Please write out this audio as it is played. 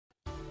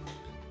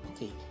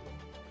Okay.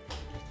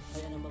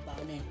 Ayan ang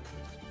babae na yun.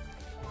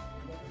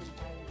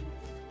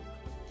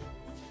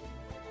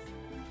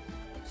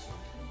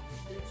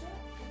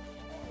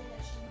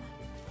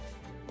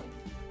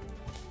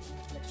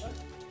 Election?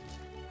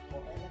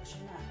 O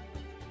election na.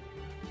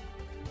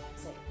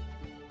 Kasi,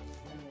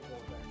 ano yung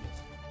government?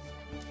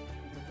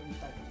 Ito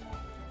puntag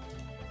mo.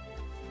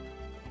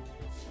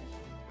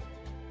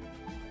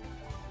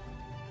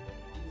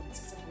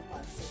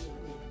 Magsasagupan sa iyo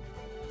eh.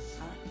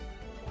 Ha?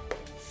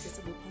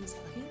 Sasagupan sa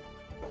akin?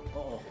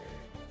 Oo.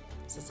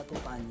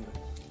 Sasagupan nyo.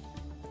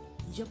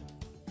 Yup.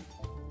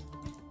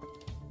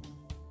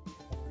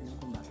 Ano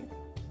kung bakit?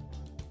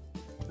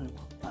 Ano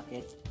ko?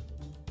 Bakit?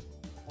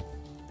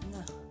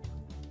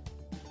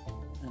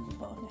 Ano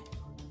ba ulit?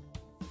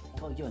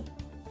 Ikaw yun.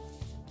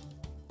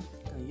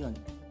 Ikaw yun.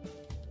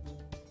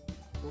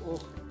 Oo.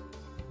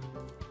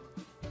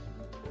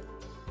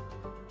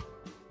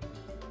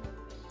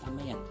 Tama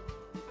yan.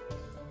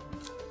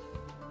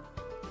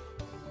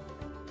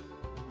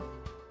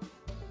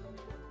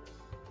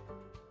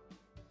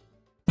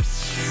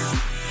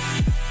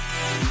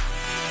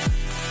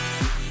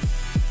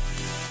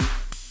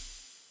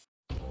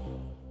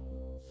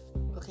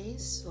 Okay,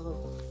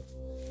 so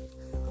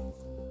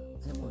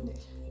alam mo hindi.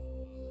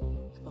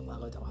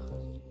 Napapagod ako.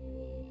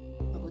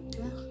 Pagod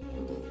ka?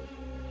 Hindi.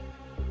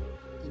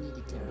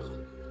 Dinideclare ako.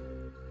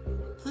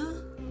 Ha?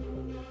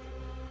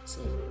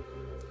 Kasi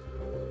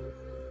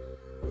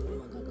ano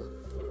magago?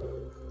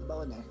 Diba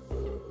Oner?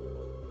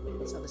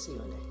 Sabi si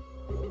Oner.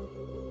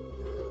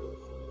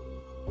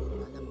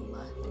 Alam mo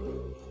ba?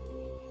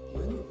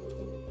 Yun?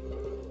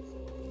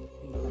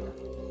 Yun pala.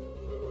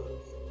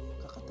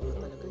 Kakatawa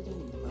talaga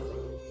yun, diba?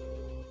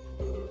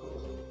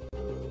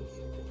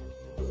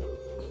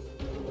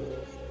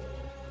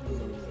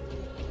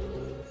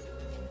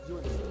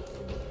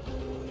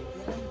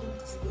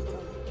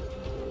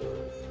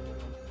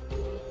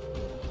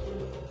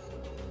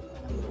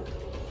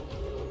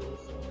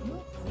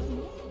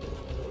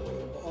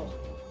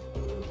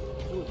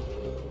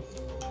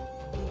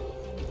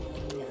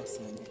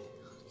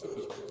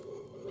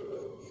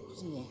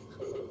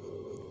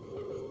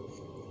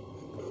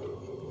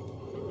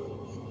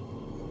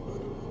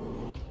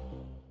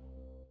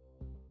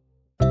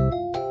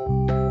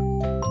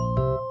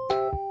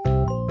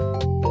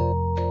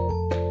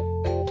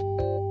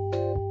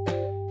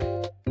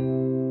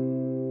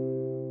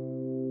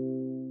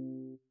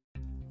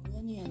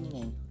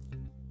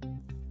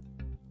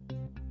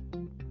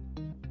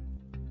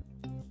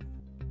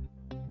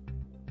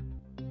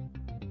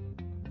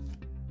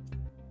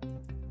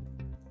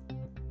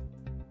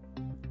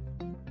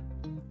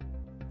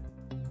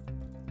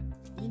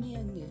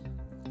 Yan yan.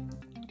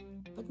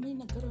 Ba't may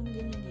nagkaroon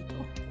ganyan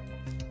dito?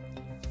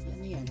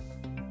 Yan yan.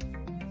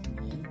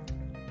 Ano yan?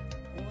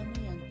 O ano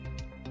yan?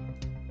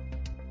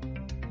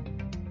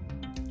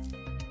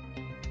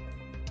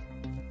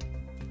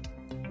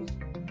 Uy,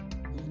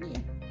 ano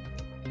yan?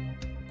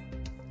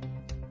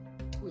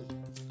 Uy,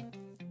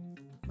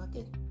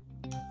 bakit?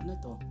 Ano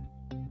to?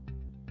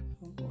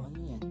 O ano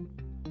yan?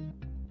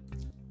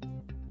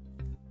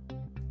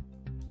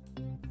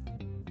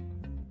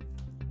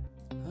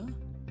 Huh?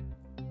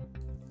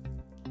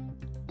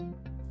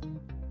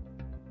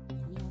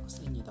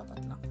 Sa inyo dapat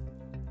lang.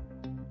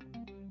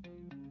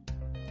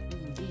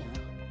 Hindi ha.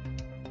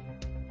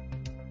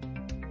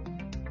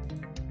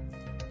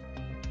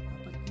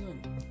 Dapat yun.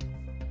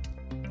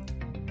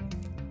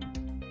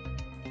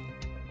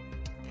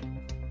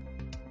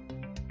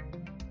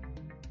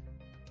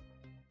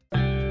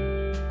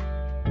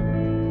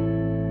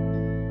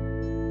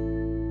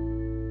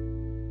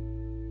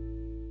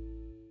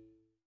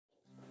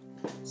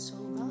 So,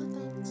 bago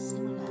tayo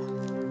magsimula,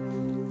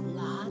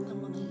 lahat ng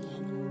mga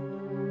yan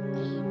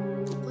ay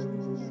bukod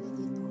nangyari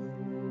dito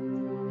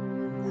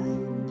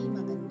dahil hindi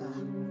maganda.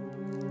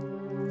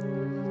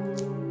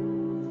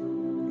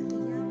 Ito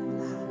yan ang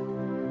lahat.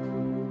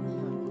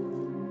 Ngayon,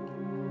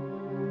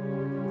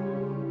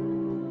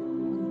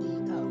 kundi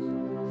ikaw.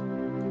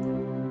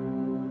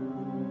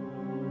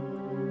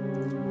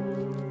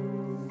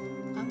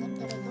 Ang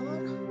emperador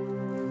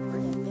or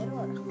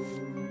emperor,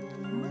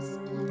 mas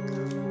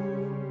ikaw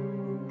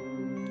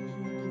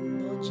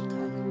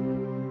logical,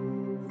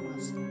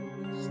 mas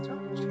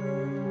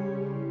structure,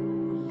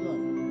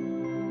 yun,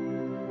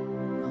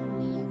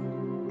 mauli yan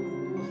ang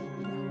buhay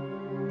nila.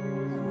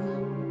 Tama?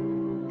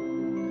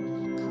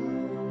 Ikaw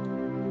ay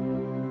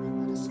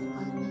para sa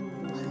aming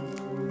buhay.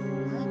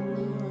 At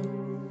ngayon,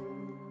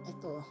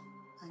 ito,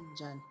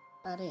 andyan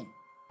pa rin.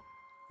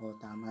 O,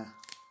 tama.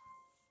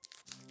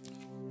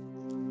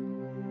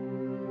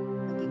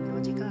 Maging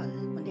logical,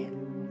 ulit.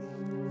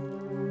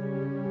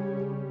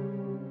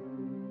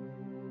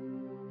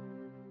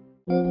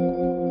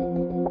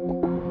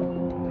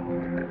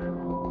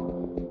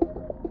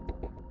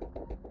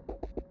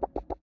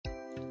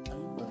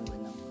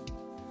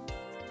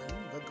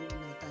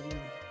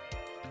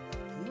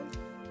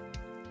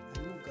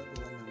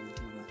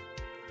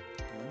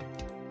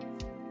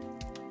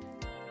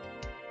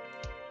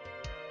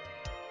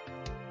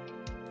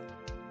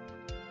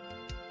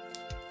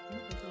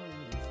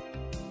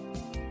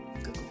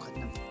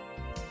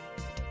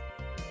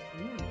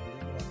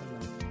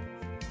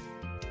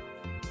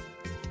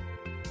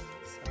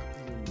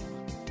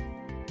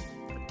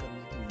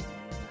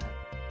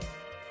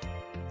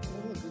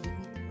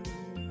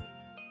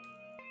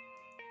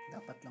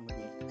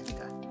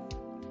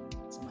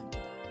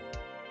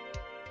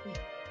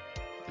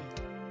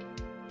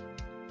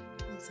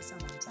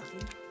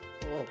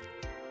 Oo.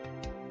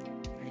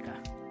 Halika.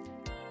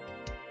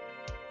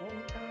 Oo,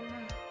 tama.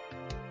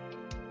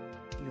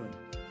 Yun.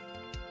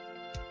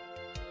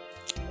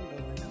 Ano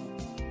gawa ng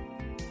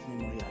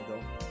memoryado?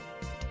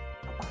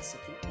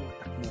 Kapasok yung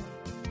utak mo.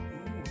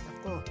 Utak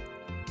ko.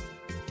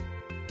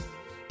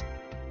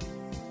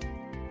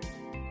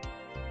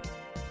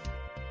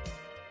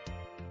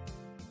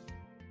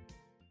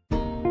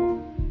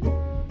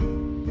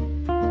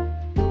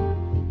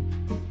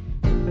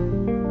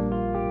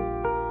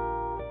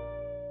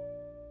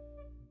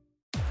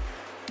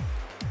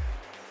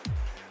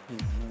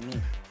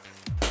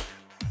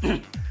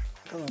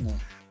 Ikaw ano?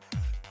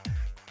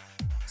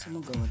 Gusto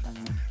mo gawa tayo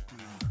ng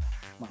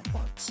mga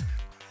parts?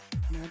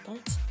 Mga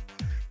parts?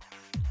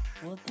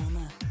 Oo,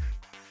 tama.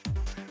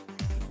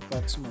 Mga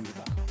parts mo, di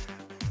ba?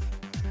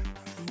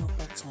 Yung mga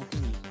parts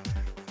natin eh.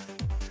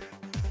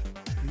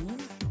 Yun.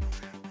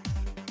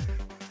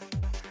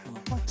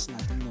 Mga parts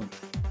natin yun.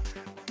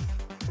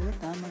 Oo,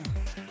 tama.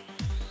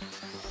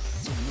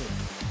 Sige.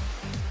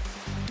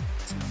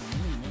 Sige na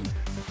yun eh.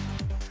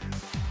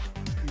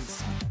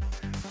 Isa.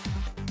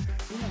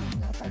 Yun naman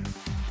dapat.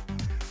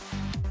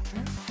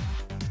 Ha?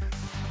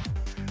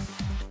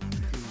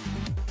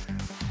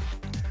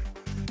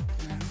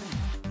 Kaya nga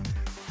eh.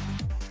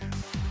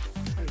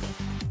 Ay,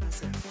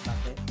 nasa,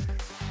 bakit?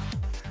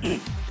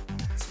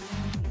 Sila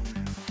yun.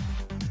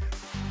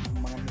 Ang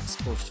mga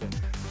explosion.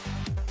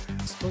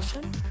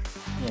 Explosion?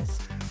 Yes.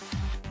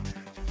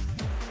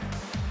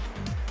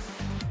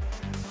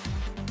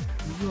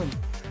 Yun.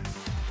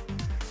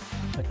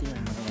 Pati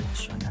yung mga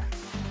eleksyon na.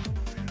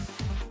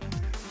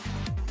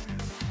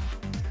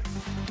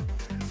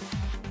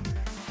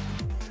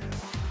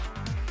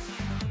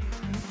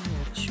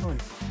 Eleksyon.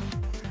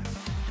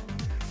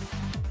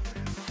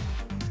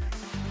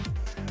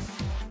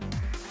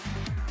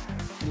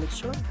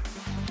 Eleksyon?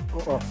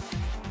 Oo.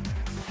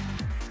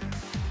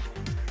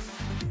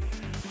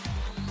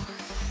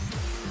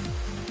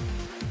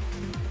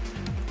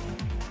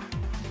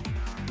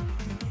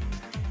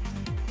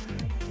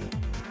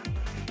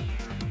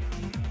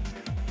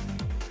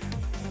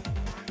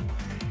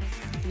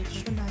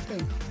 Eleksyon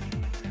natin.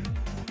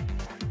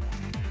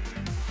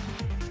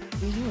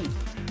 Yun.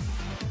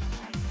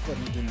 Kung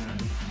hindi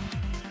natin.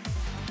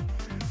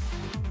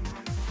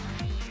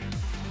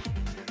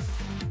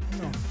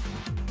 Ano?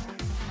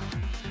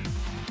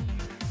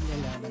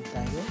 Lalaban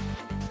tayo?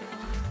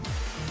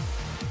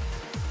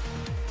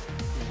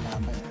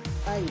 Lalaban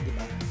tayo, di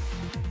ba?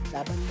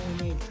 Laban mo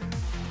ulit.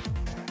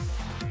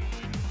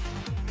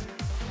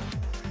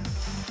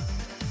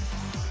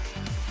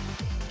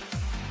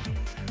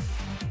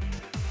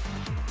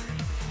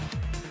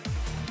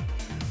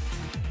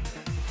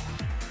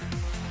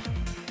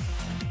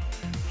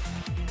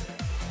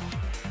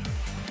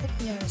 Bakit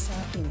nangyari sa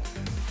akin?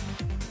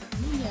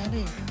 Ano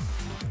nangyari?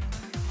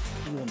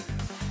 Yun.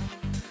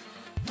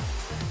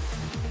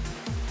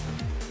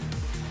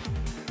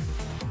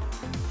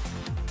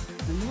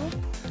 Ano?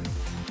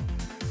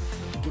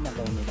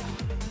 Ginagawa nila.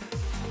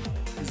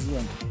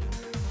 Yun.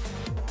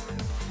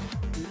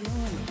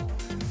 Yun.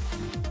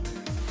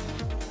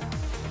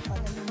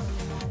 Para naman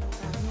nanalo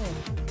tayo.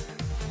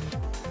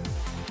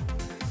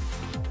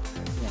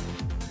 Yan.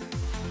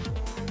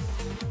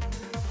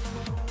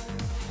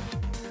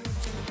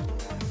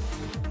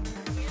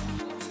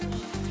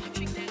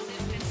 Touching down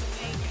in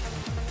Pennsylvania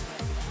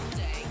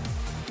today.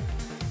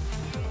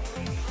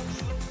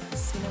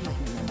 Sino na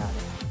hindi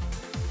nanalo?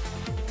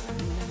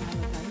 Hindi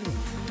nanalo tayo eh.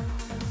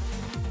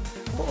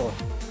 Oo.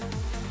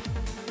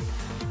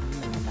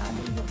 Hindi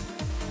nanalo yun.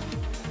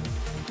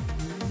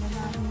 Hindi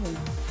nanalo yun.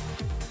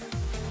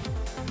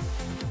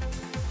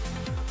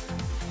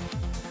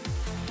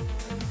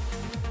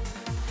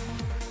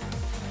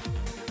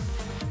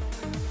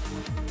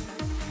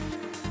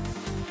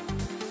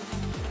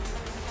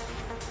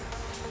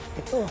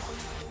 Ito.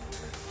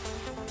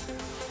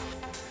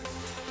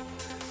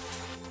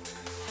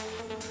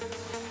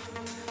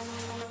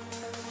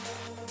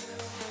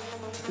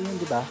 Ito yun,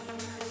 di ba?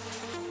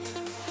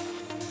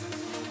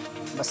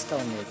 Basta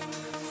ulit.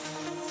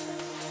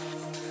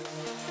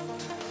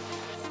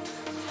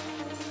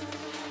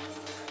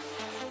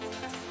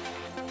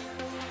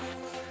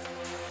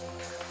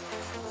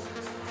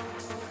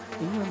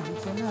 Ayun,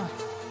 dito na.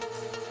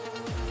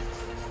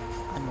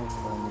 Ano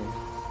ba ulit?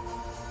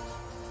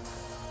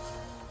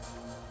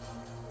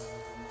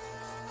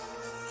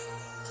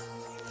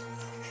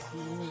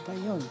 Ano ba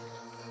yun?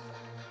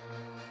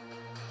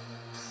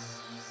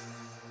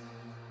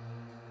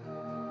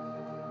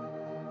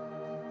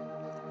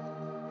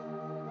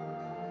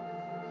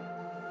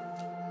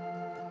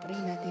 Pray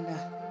natin na.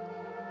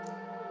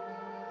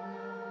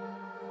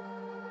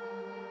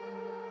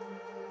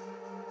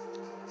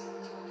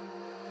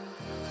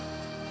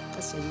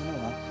 Kasi yun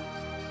know,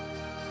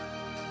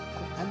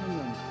 kung ano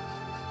yun,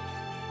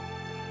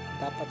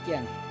 dapat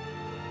yan.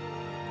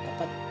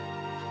 Dapat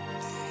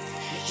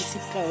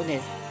mag-isip ka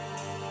ulit.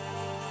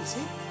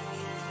 Isip?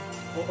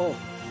 Oo.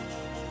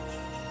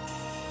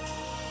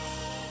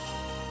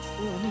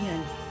 Oo, ano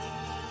yan?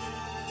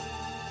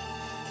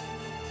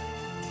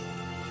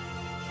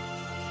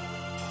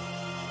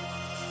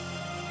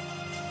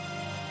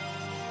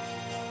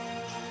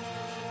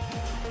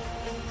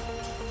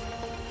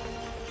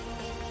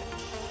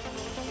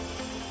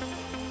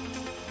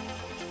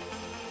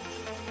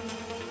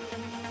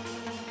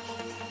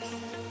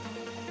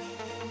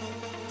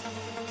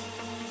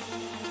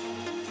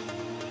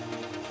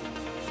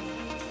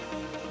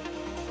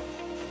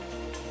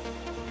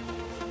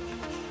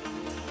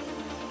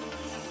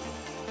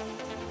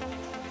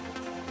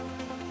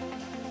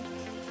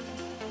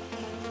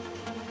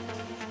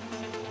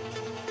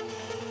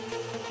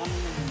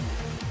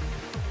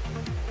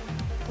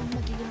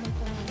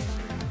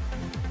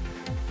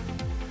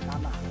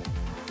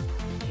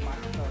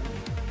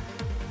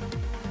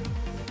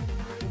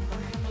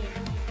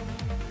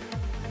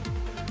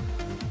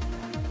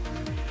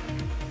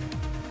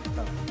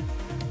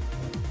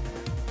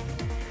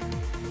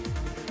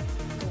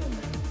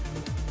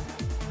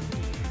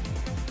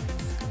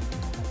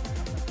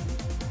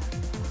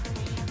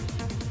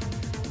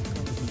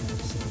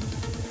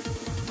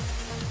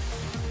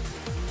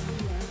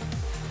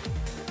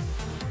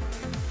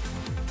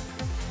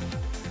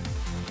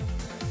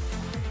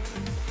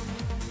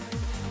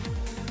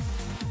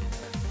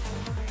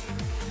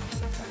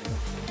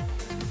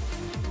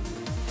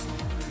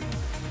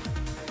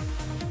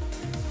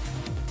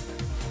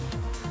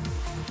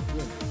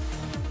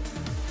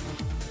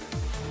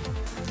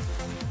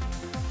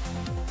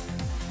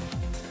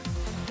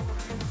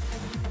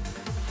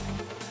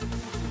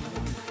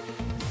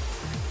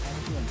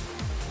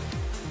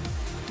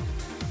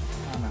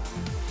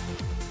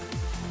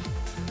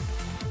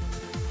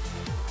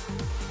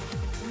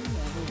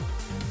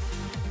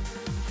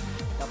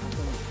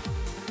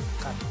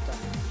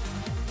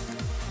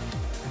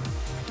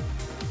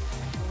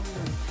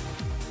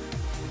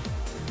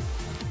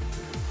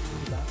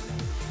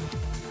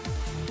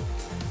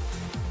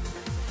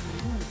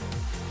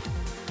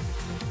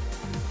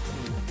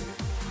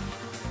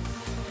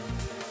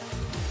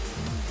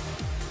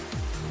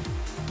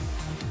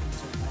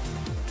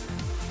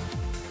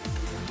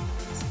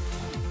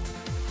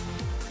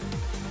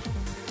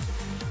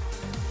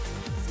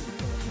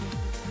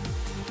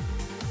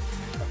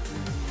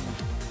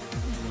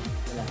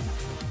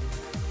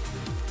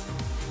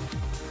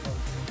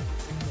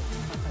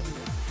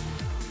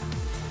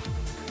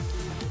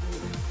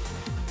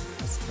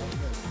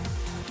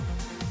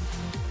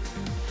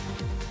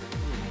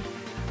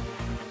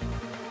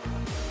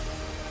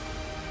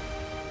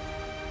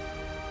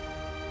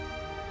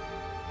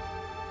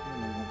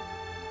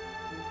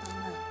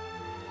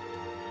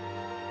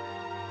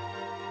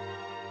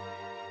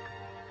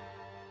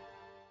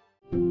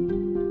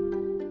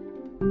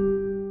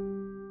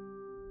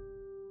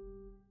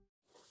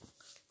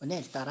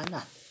 Nel, tara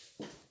na.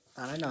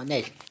 Tara na,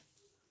 Nel.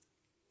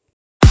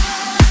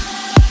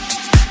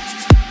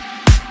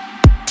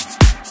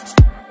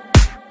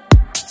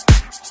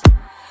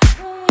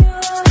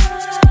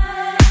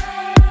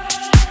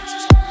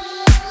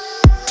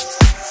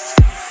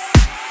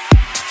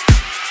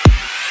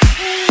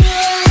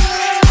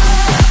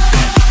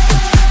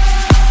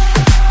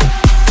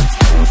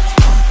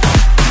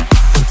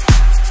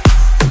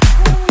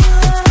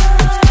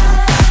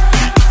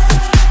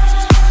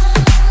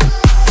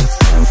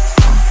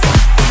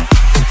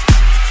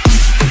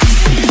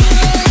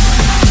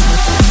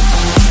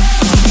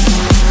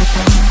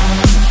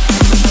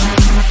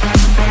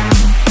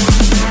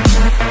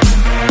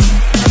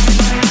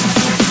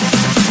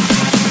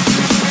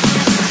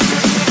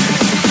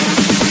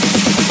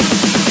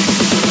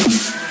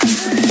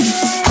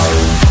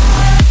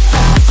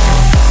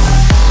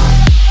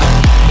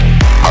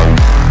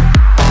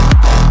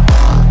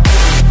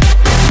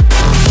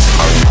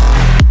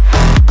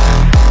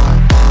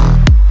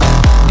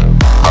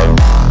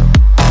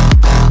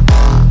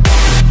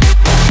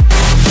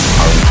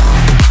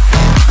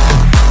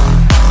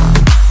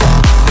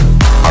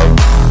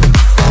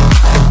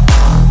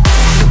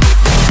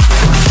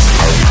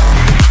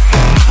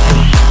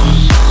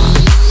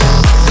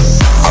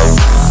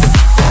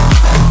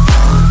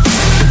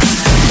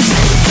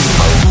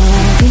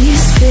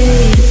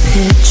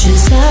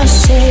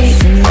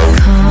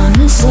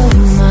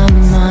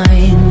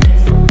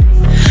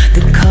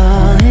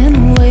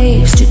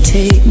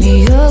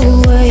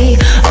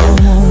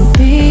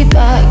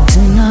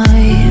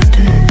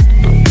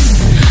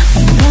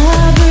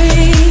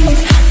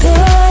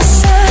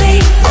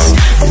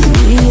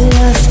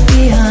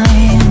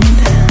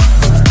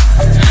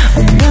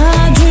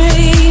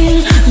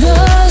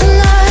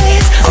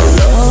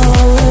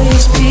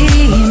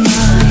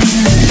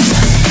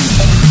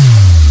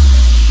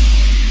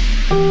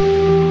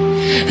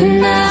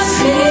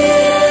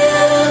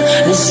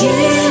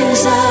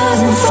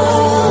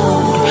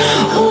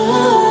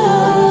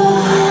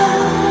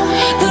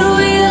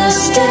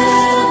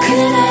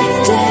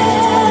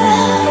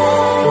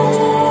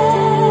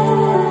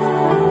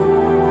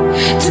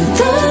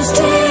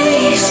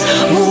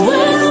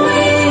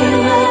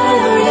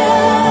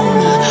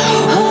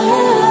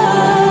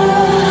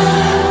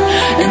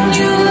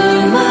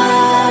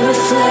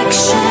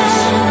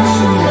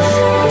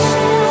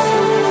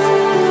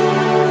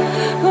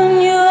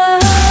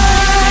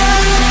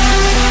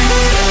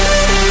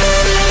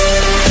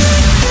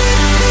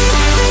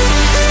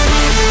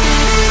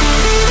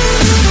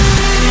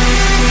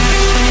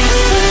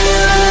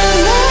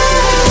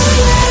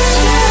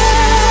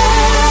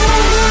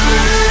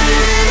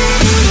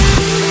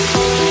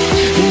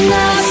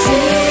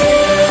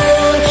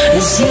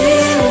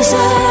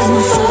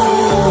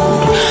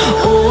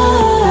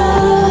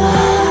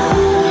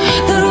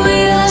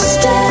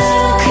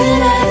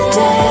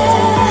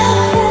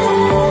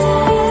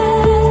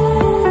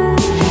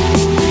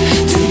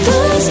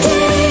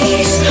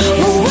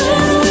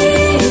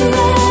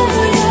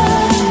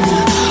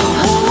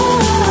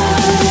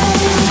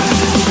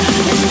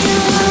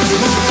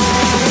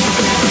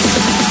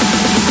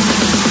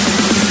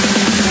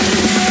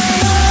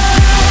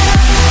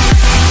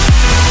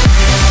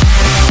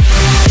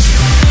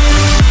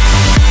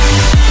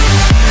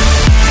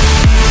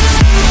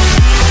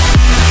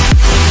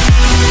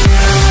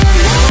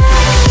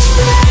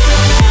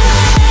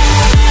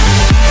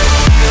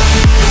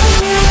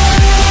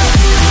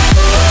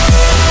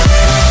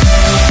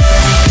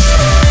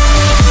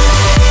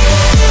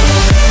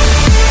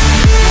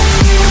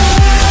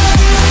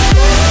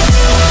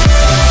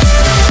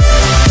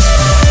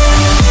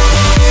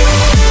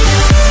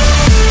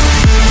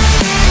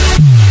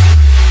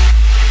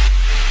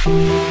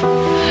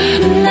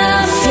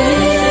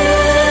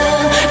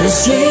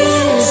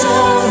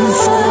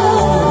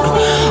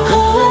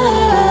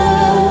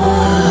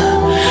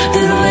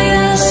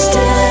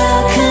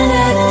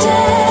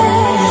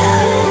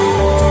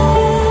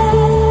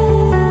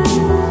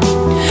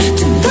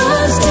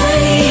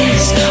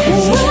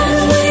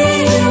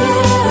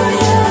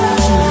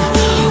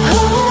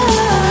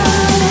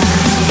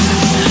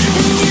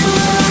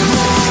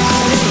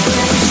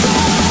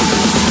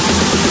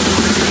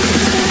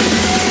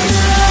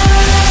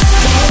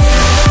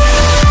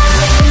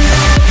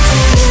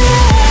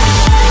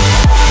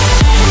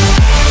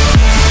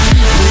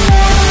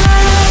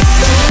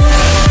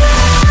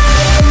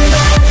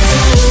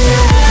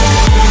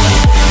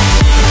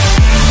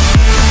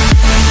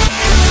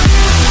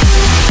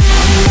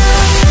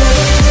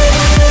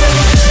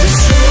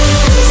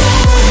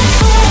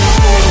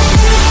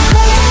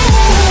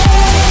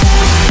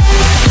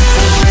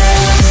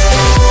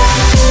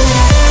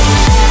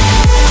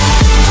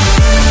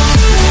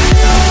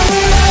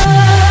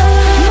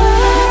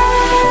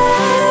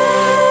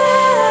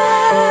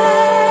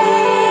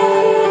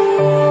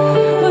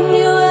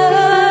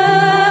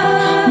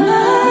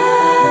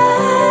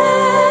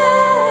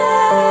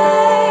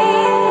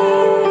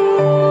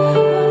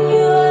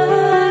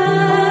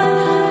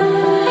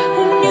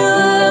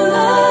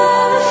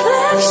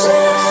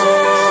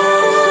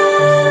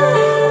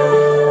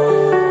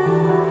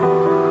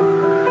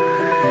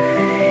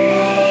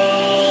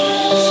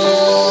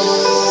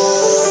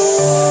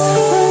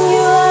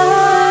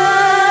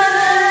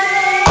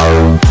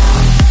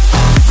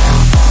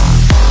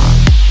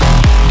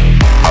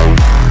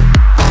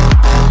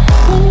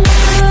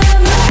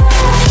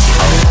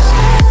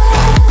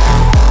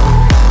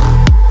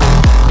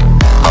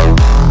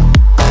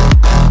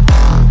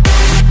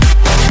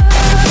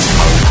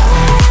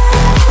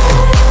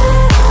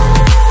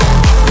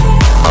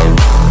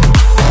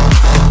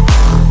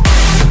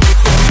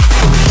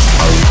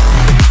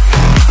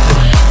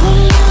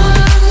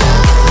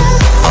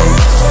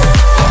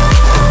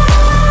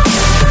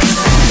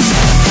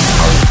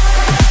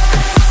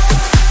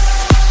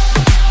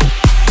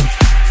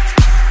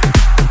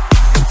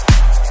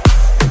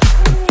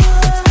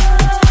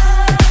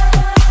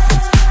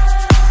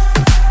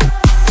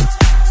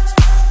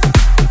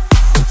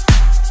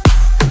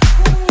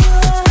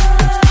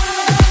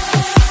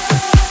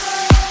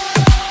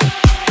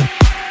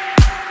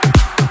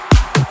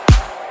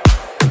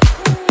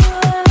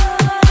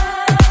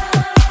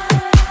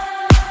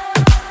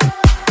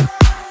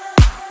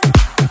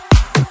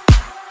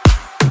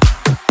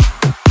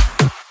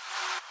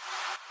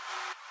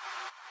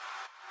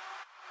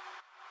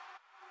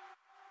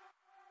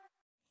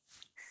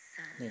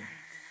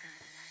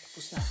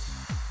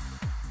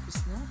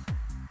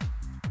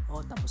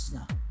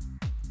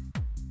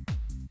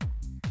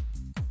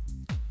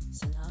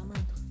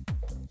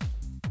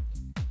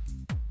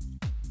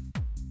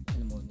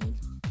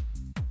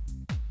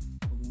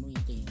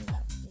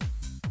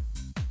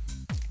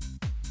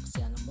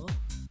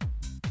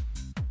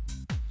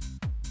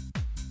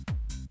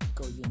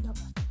 ikaw yun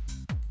dapat.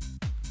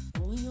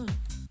 Oo yun.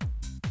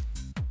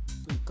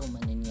 Kung ikaw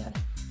mangyayari.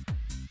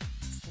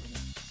 Sige.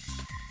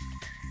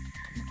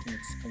 Makinig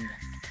sa kanya.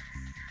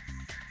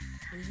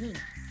 Oo yun.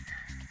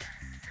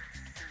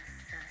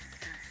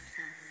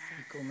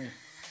 Ikaw may. May.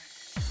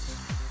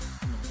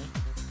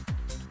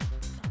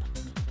 Dapat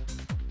may.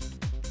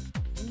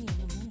 Ay,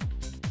 ano mo?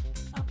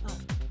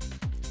 Apat.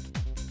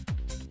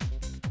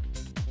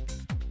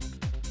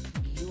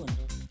 Yun.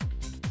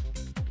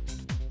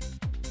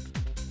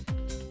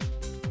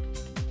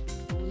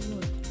 Oo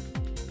yun.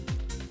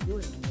 Yun.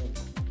 Yun.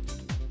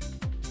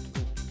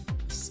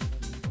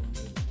 Isipin ko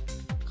din.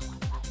 Gawa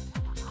tayo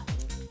ng akal.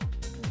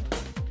 Ayun.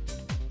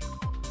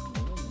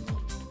 Ayun.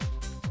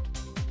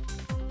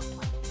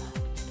 Gawa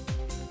tayo.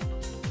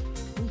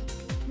 Uy,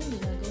 anong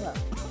ginagawa?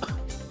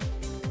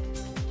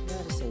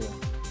 Nangyari sa'yo?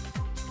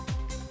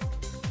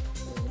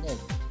 Nel,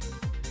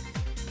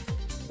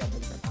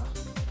 babalik ka pa?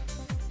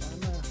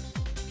 Tama.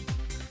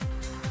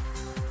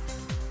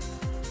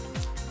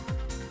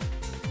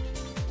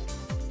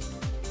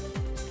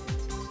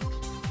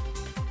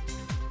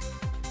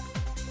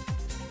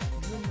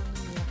 Yun lang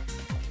niya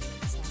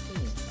sa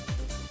akin eh.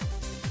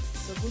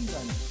 Sa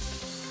bundan.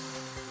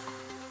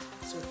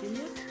 So,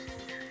 Philip?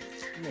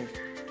 No. You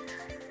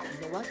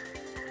know what?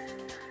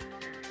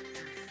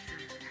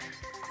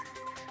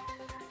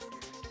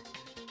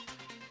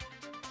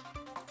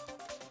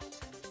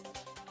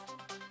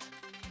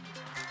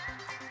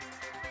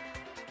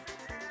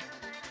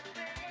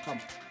 Come.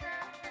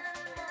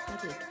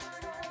 Bakit?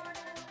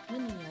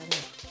 Ano nangyari?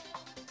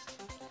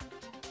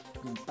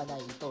 Yung pala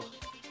ito.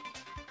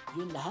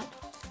 Yun lahat?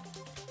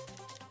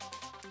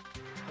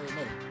 Ay,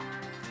 Nel.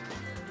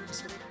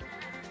 Kasi,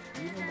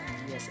 yun yung mga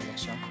US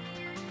election.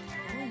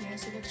 Oo,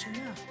 US election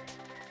na.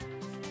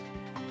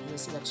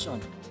 US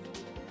election.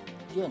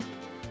 Yun.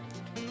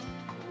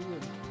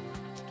 Yun.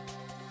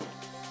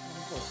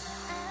 Ano ko?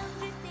 Ano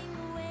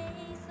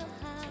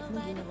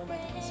ginagawa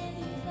natin sa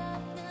hindi mo?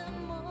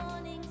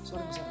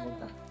 Sorry mo sa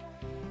punta.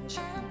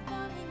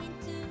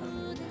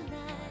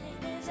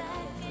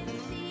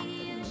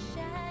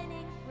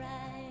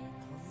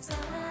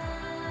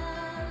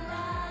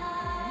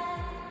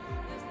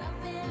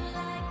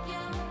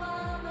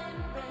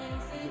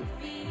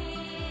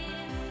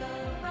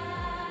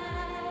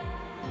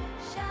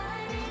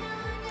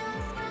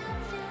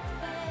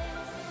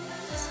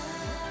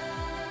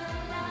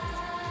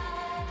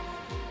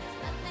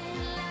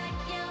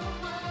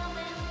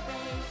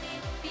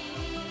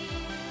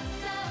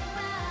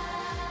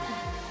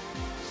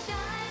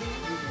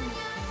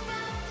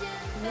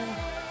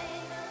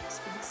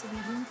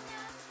 Sabihin.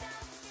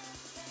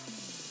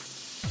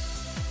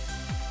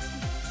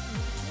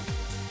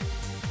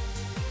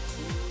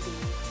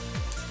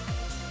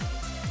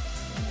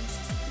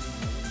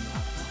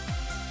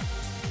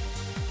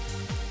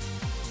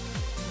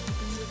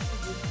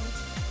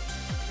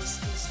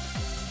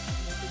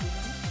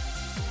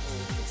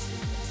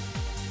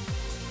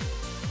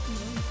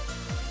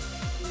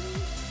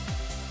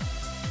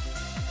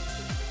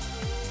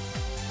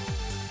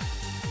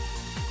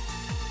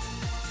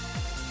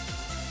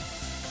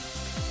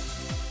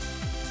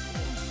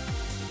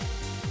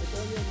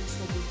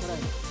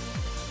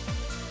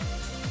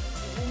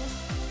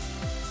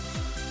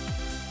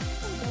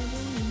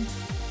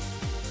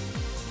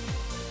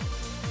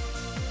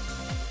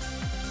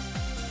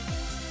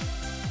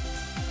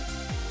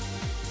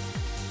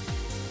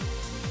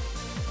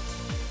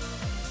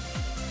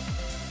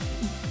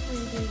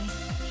 Pwede.